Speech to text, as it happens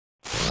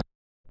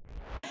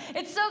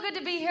It's so good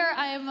to be here.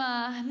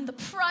 I'm in the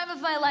prime of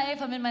my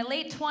life. I'm in my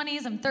late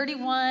 20s. I'm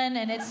 31,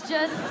 and it's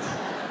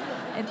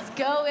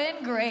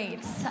going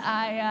great.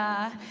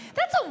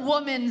 That's a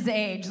woman's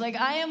age. Like,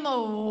 I am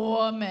a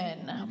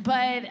woman,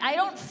 but I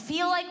don't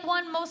feel like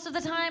one most of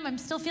the time. I'm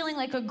still feeling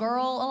like a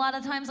girl a lot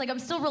of times. Like, I'm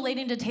still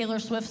relating to Taylor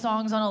Swift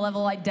songs on a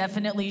level I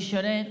definitely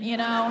shouldn't, you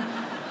know?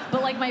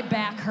 But, like, my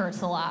back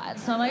hurts a lot.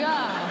 So I'm like,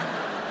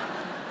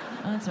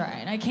 that's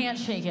right. I can't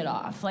shake it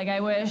off. Like, I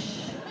wish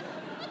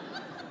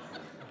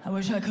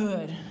I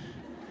could.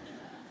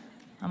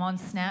 I'm on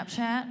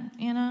Snapchat,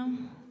 you know?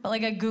 But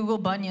like I Google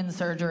bunion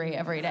surgery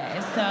every day,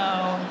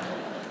 so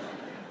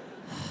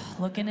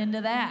looking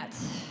into that.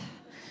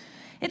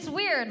 It's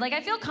weird, like I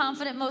feel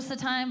confident most of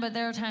the time, but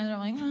there are times where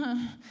I'm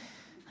like,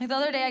 like the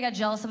other day I got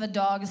jealous of a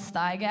dog's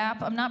thigh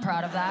gap. I'm not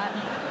proud of that.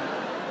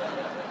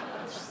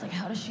 It's just like,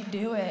 how does she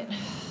do it?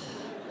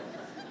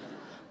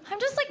 I'm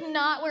just like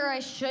not where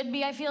I should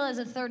be, I feel, as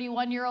a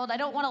 31-year-old. I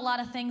don't want a lot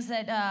of things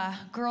that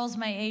girls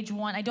my age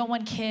want. I don't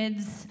want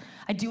kids.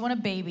 I do want a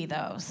baby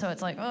though, so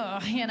it's like, oh,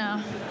 you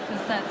know,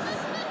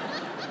 because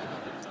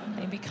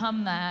they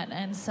become that,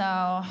 and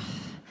so,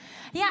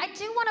 yeah, I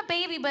do want a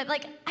baby, but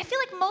like, I feel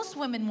like most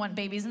women want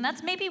babies, and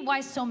that's maybe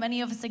why so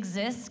many of us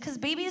exist, because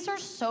babies are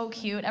so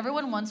cute.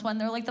 Everyone wants one.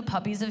 They're like the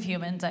puppies of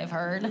humans, I've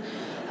heard.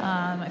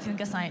 I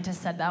think a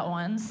scientist said that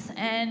once,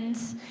 and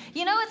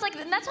you know, it's like,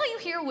 and that's how you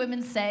hear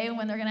women say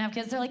when they're gonna have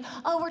kids. They're like,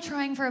 oh, we're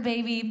trying for a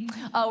baby.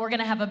 Oh, we're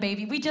gonna have a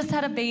baby. We just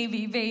had a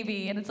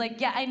baby, and it's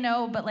like, yeah, I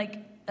know, but like,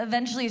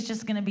 eventually it's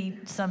just gonna be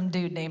some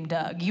dude named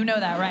Doug. You know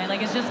that, right?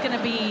 Like, it's just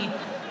gonna be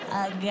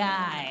a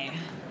guy.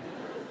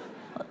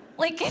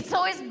 Like, it's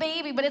always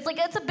baby, but it's like,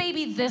 it's a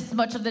baby this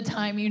much of the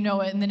time, you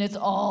know it, and then it's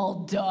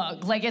all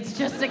Doug. Like, it's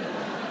just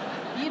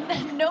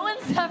no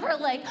one's ever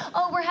like,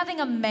 oh, we're having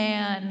a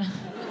man.